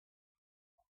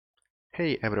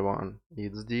Hey everyone,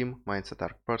 it's Dim, Mindset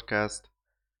Arc Podcast,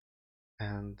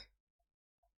 and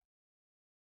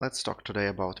let's talk today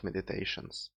about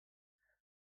meditations.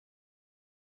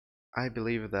 I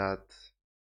believe that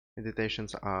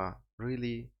meditations are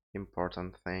really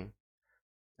important thing,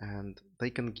 and they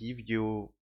can give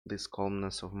you this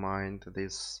calmness of mind,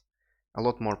 this a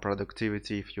lot more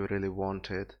productivity if you really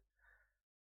want it,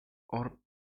 or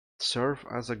serve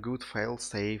as a good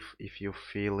fail-safe if you're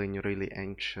feeling really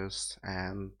anxious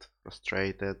and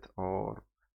frustrated or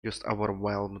just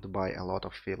overwhelmed by a lot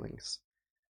of feelings.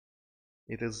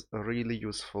 It is a really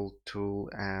useful tool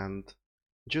and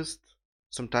just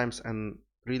sometimes an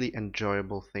really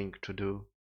enjoyable thing to do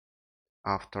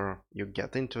after you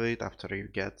get into it, after you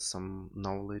get some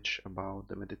knowledge about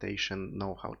the meditation,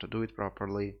 know how to do it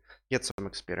properly, get some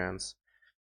experience.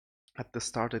 At the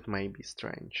start, it may be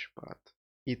strange, but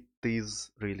it is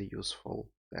really useful,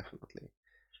 definitely.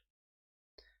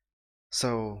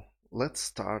 So let's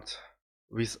start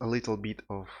with a little bit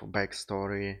of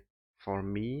backstory for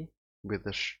me with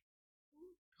the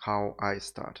how I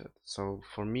started. So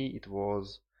for me, it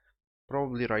was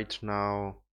probably right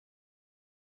now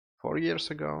 4 years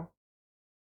ago,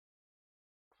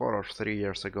 4 or 3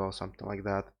 years ago, something like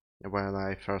that, when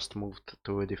I first moved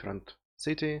to a different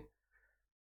city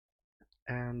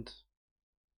and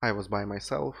I was by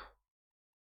myself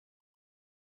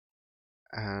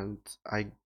and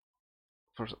I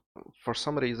for for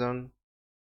some reason,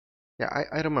 yeah,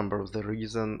 I remember the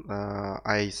reason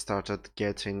I started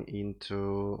getting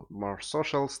into more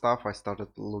social stuff. I started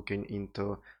looking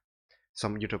into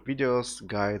some YouTube videos,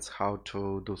 guides how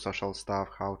to do social stuff,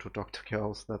 how to talk to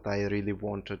girls that I really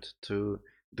wanted to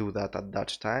do that at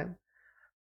that time.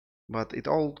 But it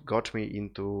all got me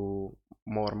into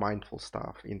more mindful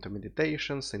stuff, into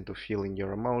meditations, into feeling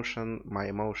my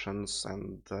emotions,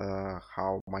 and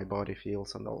how my body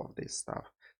feels, and all of this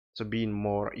stuff. So being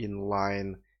more in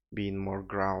line, being more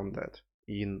grounded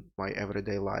in my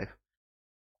everyday life.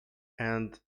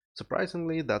 And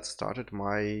surprisingly, that started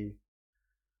my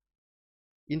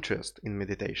interest in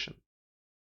meditation.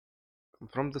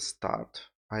 From the start,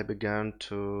 I began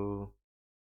to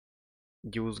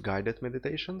use guided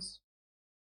meditations.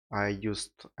 I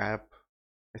used app,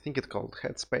 I think it called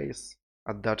Headspace.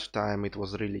 At that time, it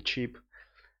was really cheap,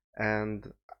 and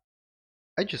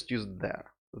I just used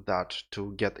that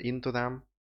to get into them.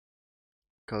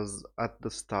 Because at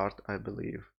the start, I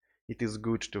believe it is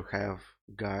good to have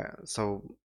guy.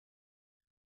 So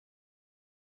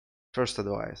first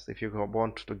advice, if you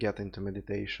want to get into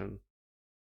meditation,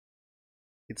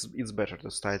 it's better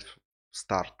to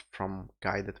start from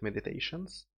guided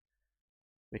meditations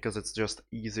because it's just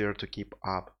easier to keep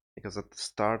up. Because at the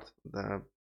start, the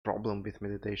problem with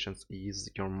meditations is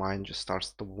your mind just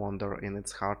starts to wander and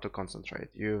it's hard to concentrate.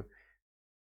 You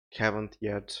haven't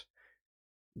yet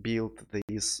built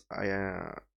this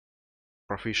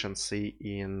proficiency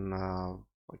in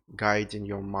guiding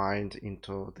your mind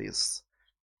into this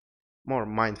more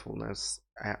mindfulness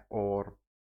or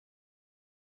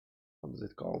what is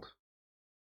it called?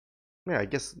 Yeah, I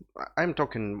guess I'm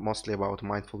talking mostly about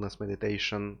mindfulness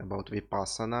meditation, about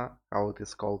Vipassana, how it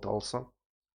is called also.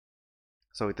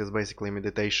 So it is basically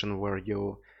meditation where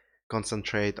you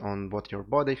concentrate on what your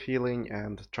body feeling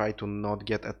and try to not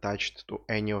get attached to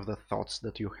any of the thoughts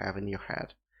that you have in your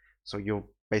head. So you're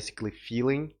basically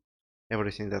feeling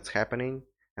everything that's happening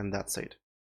and that's it.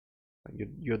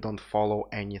 You don't follow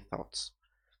any thoughts.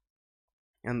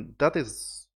 And that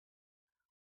is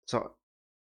so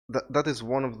that is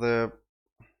one of the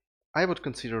I would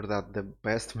consider that the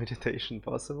best meditation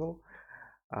possible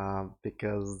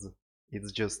because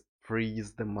it's just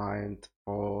frees the mind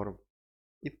for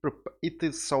it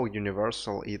is so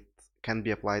universal. It can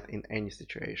be applied in any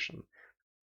situation,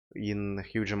 in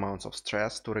huge amounts of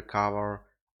stress to recover,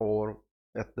 or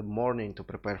at the morning to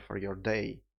prepare for your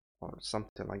day, or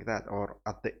something like that, or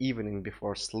at the evening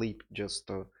before sleep, just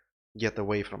to get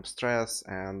away from stress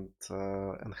and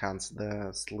enhance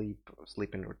the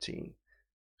sleeping routine,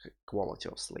 quality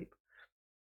of sleep.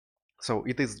 So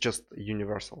it is just a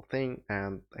universal thing,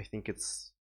 and I think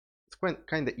it's quite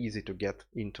kind of easy to get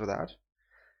into that.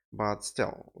 But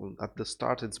still, at the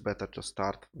start, it's better to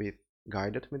start with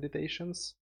guided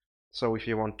meditations. So if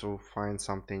you want to find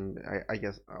something, I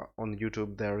guess on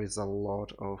YouTube there is a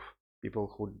lot of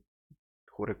people who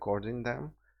recording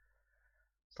them.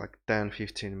 It's like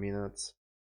 10-15 minutes.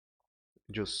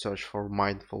 Just search for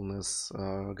mindfulness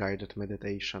guided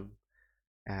meditation,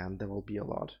 and there will be a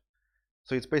lot.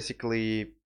 So it's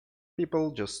basically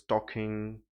people just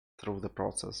talking through the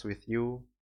process with you.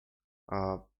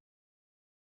 Uh,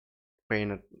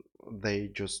 paying it, they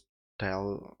just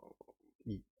tell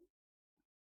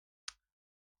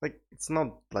like it's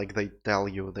not like they tell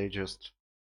you, they just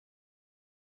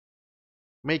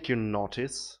make you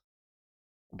notice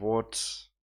what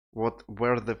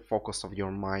where the focus of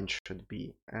your mind should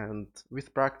be. And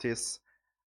with practice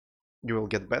you will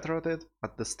get better at it.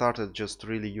 At the start it's just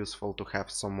really useful to have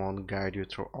someone guide you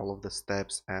through all of the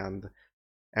steps, and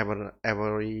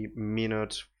every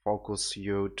minute focus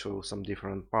you to some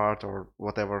different part or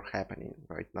whatever happening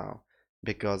right now,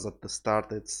 because at the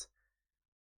start it's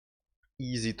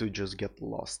easy to just get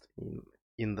lost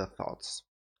in the thoughts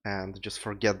and just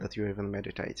forget that you're even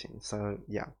meditating. So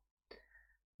yeah,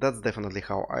 that's definitely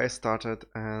how I started.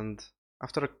 And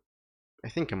after I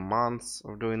think a month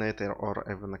of doing it, or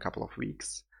even a couple of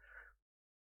weeks,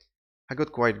 I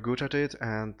got quite good at it,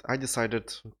 and I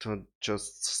decided to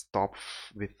just stop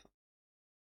with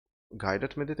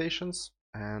guided meditations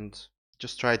and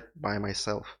just try it by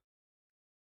myself.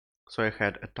 So I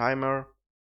had a timer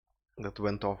that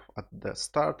went off at the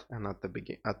start and at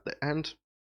the end,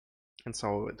 and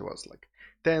so it was like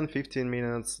 10-15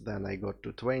 minutes, then I got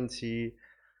to 20.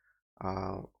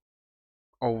 uh,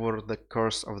 Over the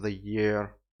course of the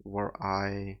year where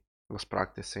I was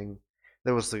practicing,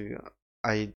 there was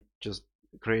I just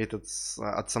created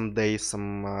at some days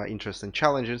some interesting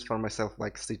challenges for myself,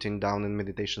 like sitting down in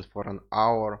meditations for an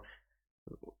hour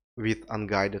with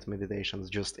unguided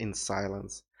meditations just in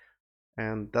silence.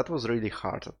 And that was really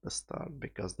hard at the start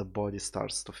because the body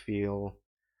starts to feel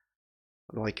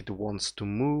like it wants to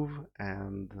move,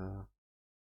 and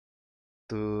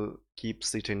to keep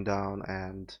sitting down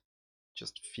and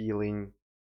just feeling,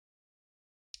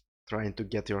 trying to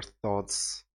get your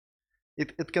thoughts.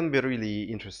 It can be a really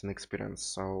interesting experience.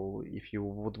 So if you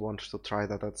would want to try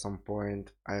that at some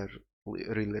point, I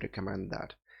really recommend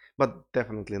that, but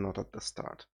definitely not at the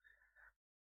start.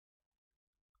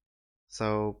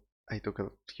 So I took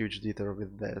a huge detour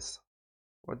with this.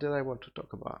 What did I want to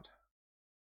talk about?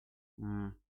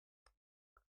 Mm.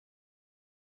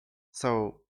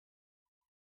 So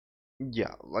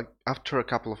yeah, like after a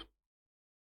couple of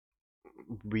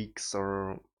weeks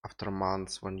or after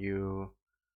months, when you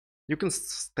can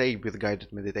stay with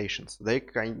guided meditations, they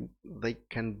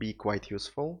can be quite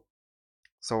useful.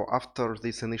 So after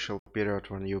this initial period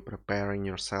when you're preparing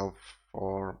yourself,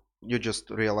 or you're just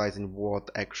realizing what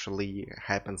actually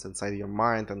happens inside your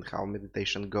mind and how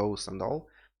meditation goes and all,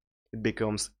 it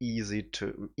becomes easier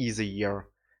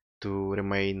to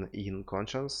remain in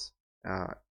conscious,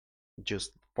 uh,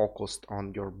 just focused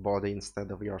on your body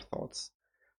instead of your thoughts.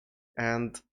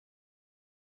 And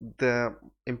the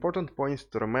important point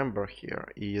to remember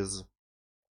here is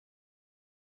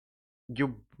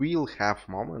you will have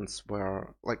moments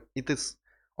where, like, it is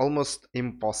almost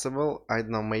impossible, I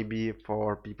don't know, maybe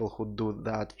for people who do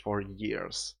that for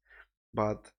years,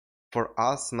 but for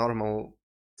us normal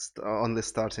only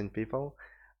starting people,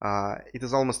 it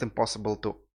is almost impossible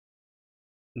to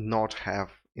not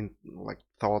have in like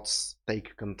thoughts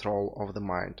take control of the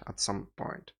mind at some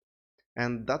point.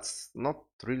 And that's not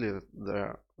really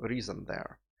the reason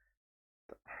there.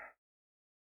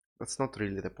 That's not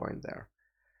really the point there.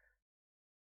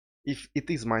 If it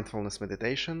is mindfulness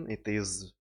meditation, it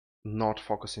is not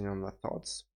focusing on the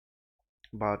thoughts,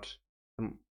 but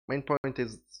the main point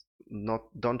is not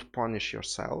don't punish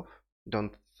yourself.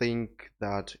 Don't think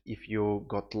that if you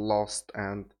got lost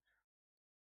and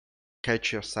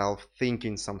catch yourself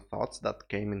thinking some thoughts that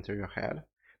came into your head,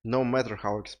 no matter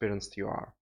how experienced you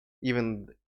are, even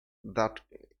that,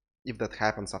 if that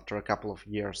happens after a couple of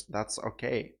years, that's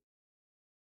okay.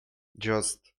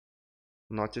 Just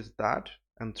notice that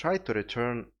and try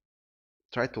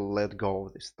to let go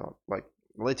of this thought. Like,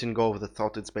 letting go of the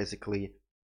thought, it's basically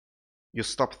you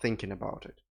stop thinking about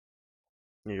it.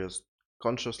 You just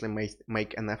consciously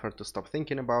make an effort to stop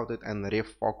thinking about it and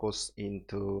refocus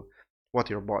into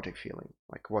what your body feeling,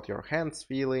 like what your hands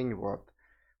feeling, what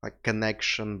like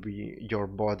connection your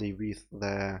body with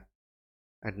the,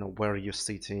 I don't know, where you're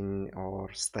sitting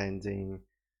or standing.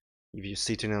 If you're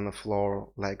sitting on the floor,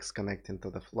 legs connecting to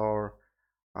the floor.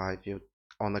 If you're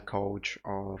on a couch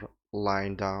or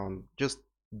lying down, just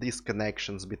these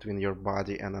connections between your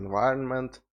body and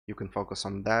environment, you can focus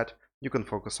on that. You can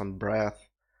focus on breath.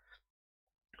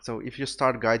 So if you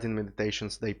start guiding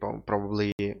meditations, they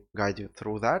probably guide you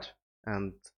through that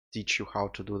and teach you how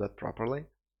to do that properly.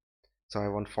 So I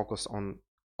won't focus on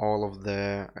all of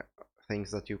the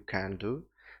things that you can do,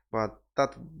 but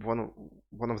that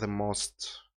one of the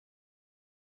most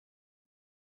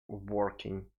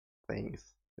working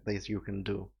things that you can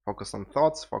do. Focus on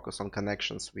thoughts, focus on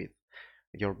connections with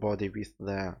your body, with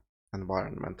the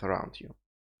environment around you.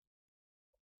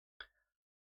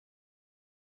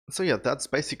 So yeah, that's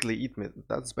basically it.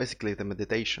 That's basically the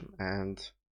meditation. And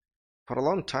for a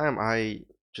long time I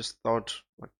just thought,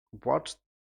 like, what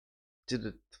did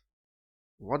it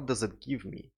what does it give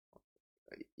me?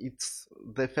 It's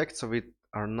the effects of it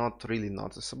are not really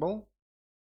noticeable,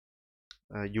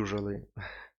 usually.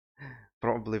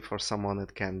 Probably for someone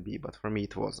it can be, but for me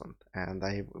it wasn't. And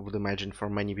I would imagine for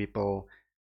many people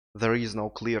there is no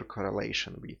clear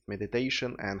correlation with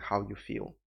meditation and how you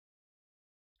feel.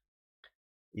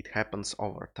 It happens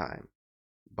over time.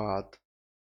 But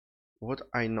what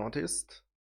I noticed,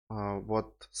 what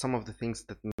some of the things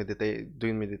that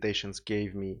doing meditations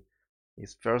gave me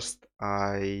is, first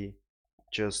I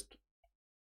just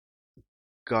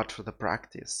got to the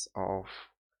practice of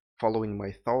following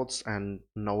my thoughts and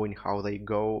knowing how they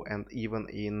go, and even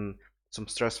in some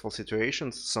stressful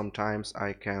situations sometimes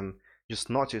I can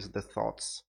just notice the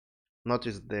thoughts,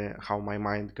 notice the how my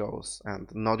mind goes, and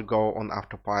not go on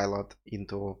autopilot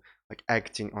into like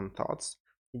acting on thoughts.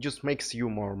 It just makes you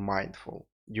more mindful.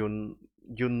 You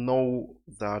know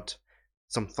that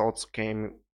some thoughts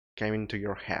came into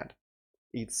your head.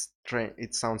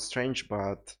 It sounds strange,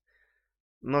 but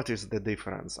notice the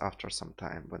difference after some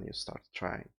time when you start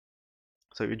trying.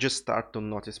 So you just start to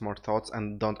notice more thoughts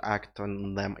and don't act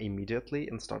on them immediately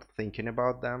and start thinking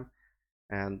about them.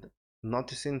 And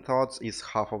noticing thoughts is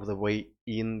half of the way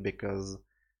in, because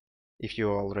if you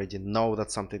already know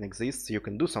that something exists, you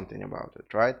can do something about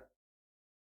it, right?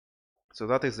 So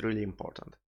that is really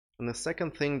important. And the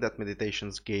second thing that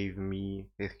meditations gave me,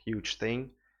 a huge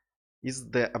thing, is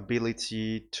the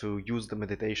ability to use the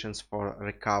meditations for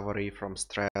recovery from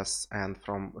stress and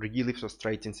from really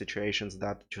frustrating situations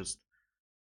that just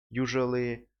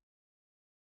usually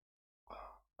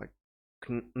like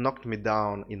knocked me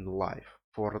down in life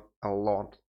for a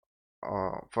long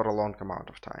amount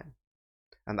of time.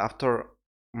 And after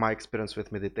my experience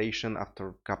with meditation, after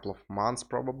a couple of months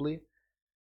probably,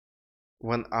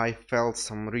 when I felt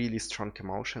some really strong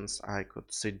emotions, I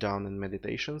could sit down in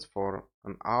meditations for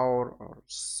an hour or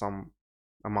some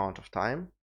amount of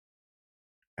time,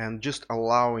 and just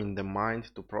allowing the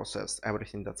mind to process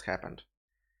everything that's happened.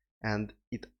 And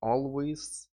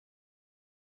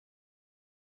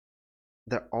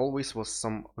there always was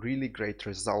some really great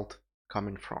result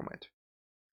coming from it.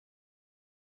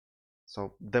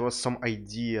 So there was some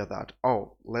idea that,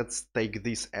 oh, let's take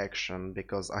this action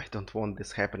because I don't want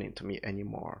this happening to me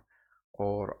anymore.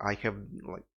 Or I have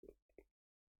like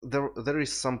there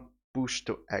is some push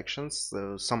to actions,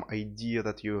 some idea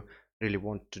that you really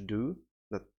want to do,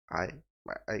 that I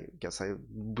guess I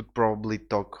would probably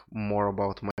talk more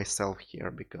about myself here,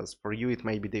 because for you it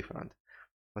may be different.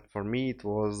 But for me it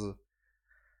was,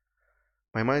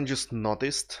 my mind just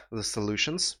noticed the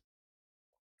solutions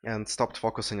and stopped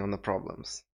focusing on the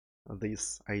problems.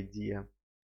 This idea.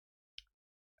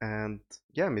 And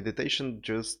yeah, meditation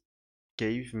just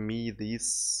gave me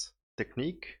this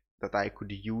technique that I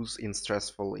could use in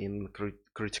stressful, in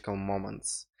critical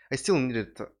moments. I still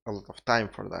needed a lot of time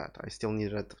for that. I still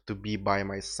needed to be by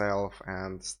myself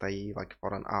and stay like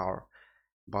for an hour.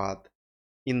 But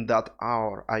in that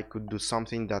hour, I could do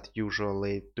something that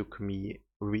usually took me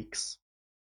weeks,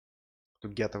 to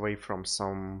get away from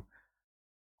some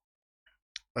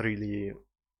really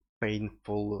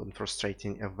painful and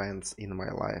frustrating events in my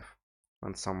life.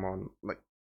 When someone like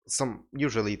some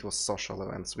usually it was social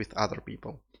events with other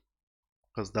people,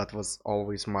 because that was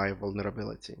always my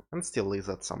vulnerability and still is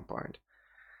at some point.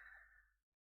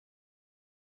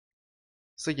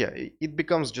 So yeah, it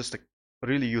becomes just a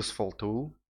really useful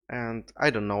tool, and I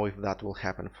don't know if that will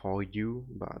happen for you,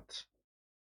 but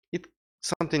it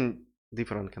something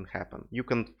different can happen. You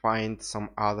can find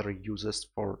some other uses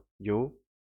for you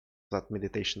that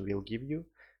meditation will give you,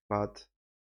 but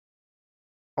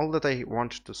all that I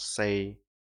want to say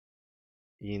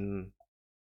in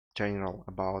general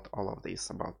about all of this,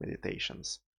 about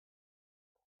meditations,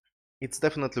 it's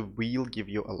definitely will give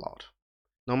you a lot,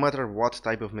 no matter what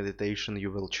type of meditation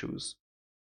you will choose,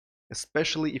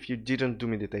 especially if you didn't do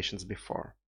meditations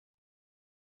before.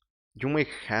 You may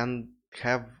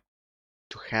have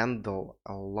to handle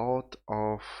a lot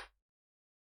of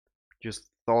just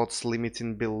thoughts,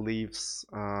 limiting beliefs.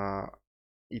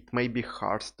 It may be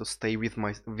hard to stay with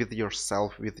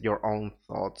yourself, with your own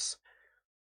thoughts.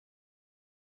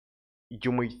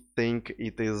 You may think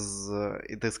it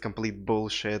is complete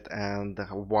bullshit, and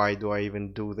why do I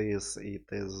even do this? It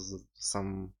is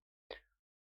some,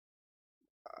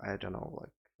 I don't know,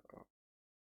 like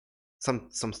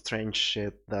some strange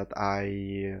shit that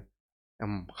I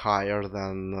am higher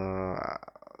than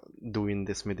doing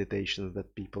this meditations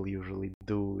that people usually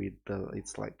do.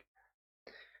 It's like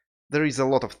there is a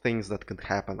lot of things that could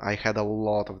happen. I had a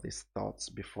lot of these thoughts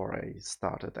before I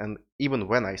started, and even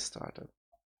when I started.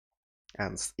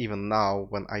 And even now,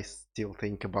 when I still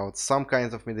think about some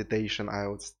kinds of meditation, I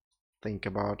would think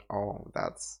about, oh,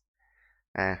 that's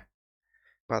eh.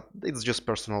 But it's just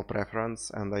personal preference,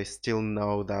 and I still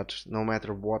know that no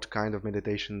matter what kind of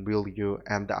meditation will you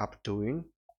end up doing,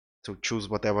 to choose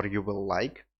whatever you will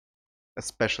like,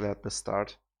 especially at the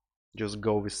start, just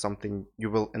go with something you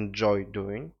will enjoy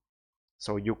doing,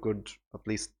 so you could at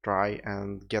least try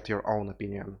and get your own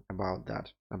opinion about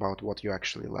that, about what you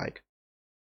actually like.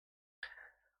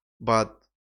 But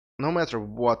no matter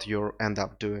what you end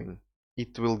up doing,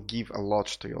 it will give a lot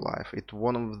to your life. It's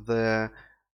one of the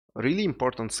really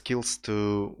important skills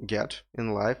to get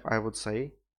in life, I would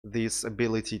say. This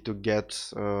ability to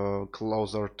get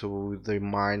closer to the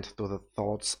mind, to the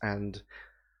thoughts, and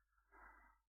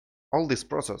all this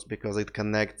process, because it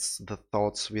connects the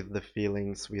thoughts with the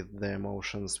feelings, with the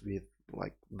emotions, with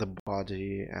like the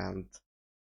body, and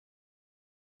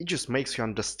it just makes you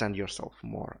understand yourself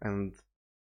more, and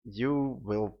you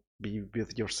will be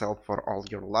with yourself for all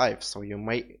your life, so you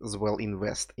may as well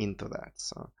invest into that.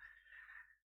 So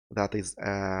that is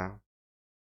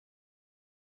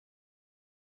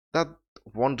that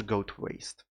won't go to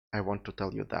waste. I want to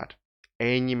tell you that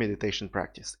any meditation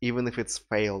practice, even if it's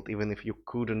failed, even if you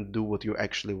couldn't do what you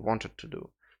actually wanted to do,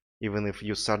 even if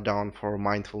you sat down for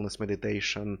mindfulness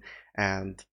meditation,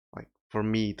 and like for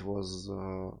me it was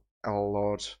a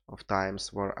lot of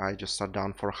times where I just sat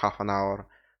down for half an hour,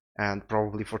 and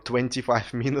probably for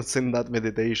 25 minutes in that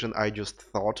meditation I just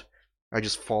thought, I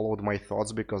just followed my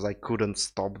thoughts because I couldn't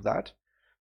stop that.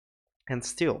 And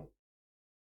still,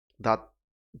 that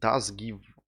does give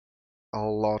a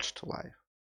lot to life,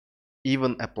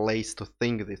 even a place to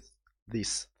think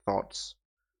these thoughts,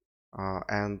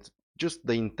 and just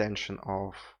the intention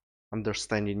of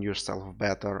understanding yourself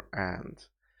better and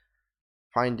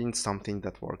finding something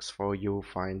that works for you,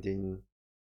 finding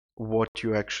what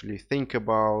you actually think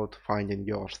about, finding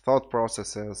your thought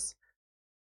processes.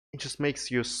 It just makes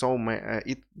you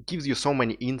it gives you so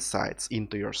many insights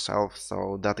into yourself,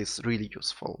 so that is really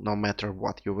useful no matter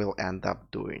what you will end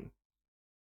up doing.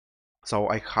 So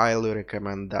I highly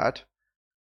recommend that.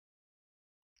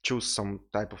 Choose some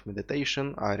type of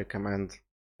meditation. I recommend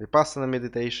Vipassana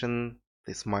meditation,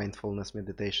 this mindfulness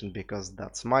meditation, because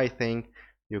that's my thing.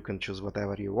 You can choose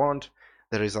whatever you want.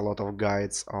 There is a lot of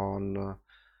guides on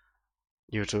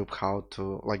YouTube how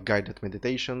to like guided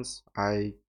meditations.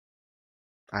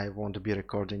 I want to be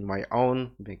recording my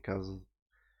own because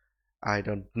I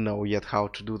don't know yet how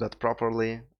to do that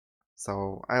properly.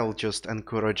 So I'll just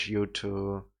encourage you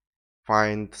to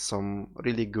find some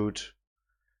really good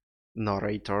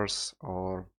narrators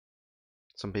or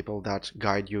some people that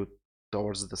guide you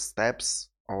towards the steps,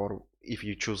 or if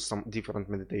you choose some different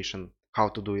meditation, how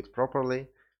to do it properly,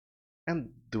 and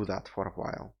do that for a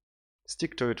while.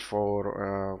 Stick to it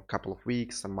for a couple of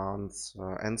weeks, a month,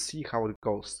 and see how it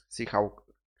goes. See how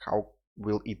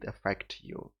will it affect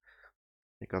you,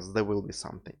 because there will be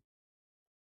something.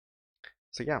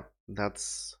 So yeah,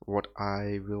 that's what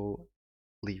I will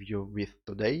leave you with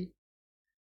today.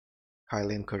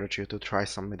 Highly encourage you to try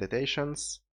some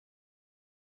meditations.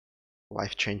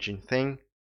 Life-changing thing.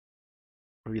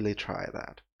 Really try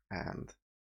that. And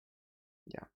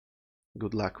yeah,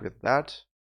 good luck with that.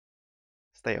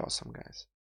 Stay awesome, guys.